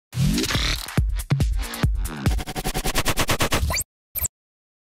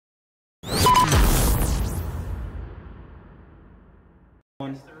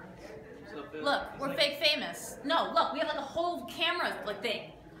Look, we're fake famous. No, look, we have like a whole camera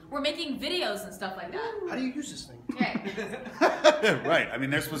thing. We're making videos and stuff like that. How do you use this thing? Right. Right. I mean,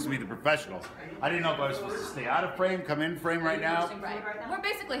 they're supposed to be the professionals. I didn't know if I was supposed to stay out of frame, come in frame right now. Right. We're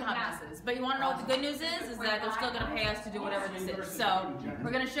basically hot messes. But you want to know what the good news is that they're still going to pay us to do whatever this is. So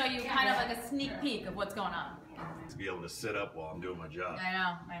we're going to show you kind of like a sneak peek of what's going on. To be able to sit up while I'm doing my job.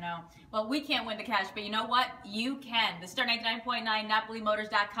 I know. Well, we can't win the cash, but you know what? You can. The Star 99.9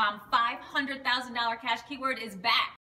 NapoliMotors.com $500,000 cash keyword is back.